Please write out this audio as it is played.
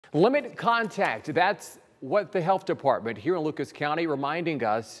Limit contact. That's what the health department here in Lucas County reminding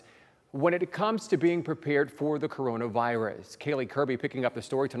us when it comes to being prepared for the coronavirus. Kaylee Kirby picking up the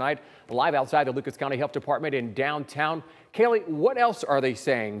story tonight, live outside the Lucas County Health Department in downtown. Kaylee, what else are they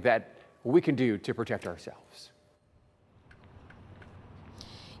saying that we can do to protect ourselves?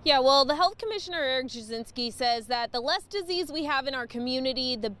 Yeah, well, the health commissioner, Eric Jasinski, says that the less disease we have in our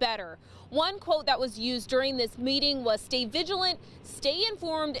community, the better. One quote that was used during this meeting was stay vigilant, stay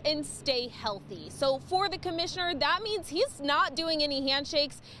informed, and stay healthy. So for the commissioner, that means he's not doing any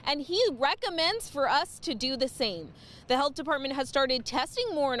handshakes, and he recommends for us to do the same. The health department has started testing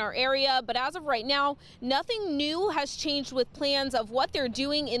more in our area, but as of right now, nothing new has changed with plans of what they're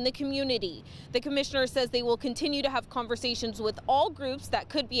doing in the community. The commissioner says they will continue to have conversations with all groups that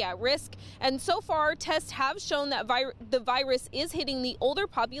could be at risk, and so far tests have shown that the virus is hitting the older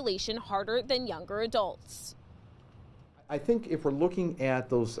population harder than younger adults. I think if we're looking at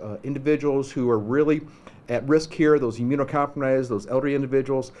those individuals who are really at risk here, those immunocompromised, those elderly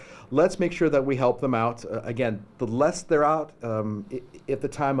individuals, let's make sure that we help them out. Again, the less they're out at the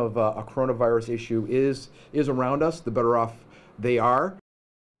time of a coronavirus issue is around us, the better off they are.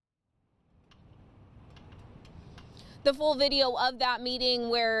 The full video of that meeting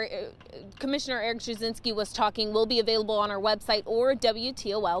where Commissioner Eric Jasinski was talking will be available on our website or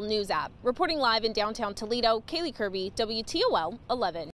WTOL News app. Reporting live in downtown Toledo, Kaylee Kirby, WTOL 11.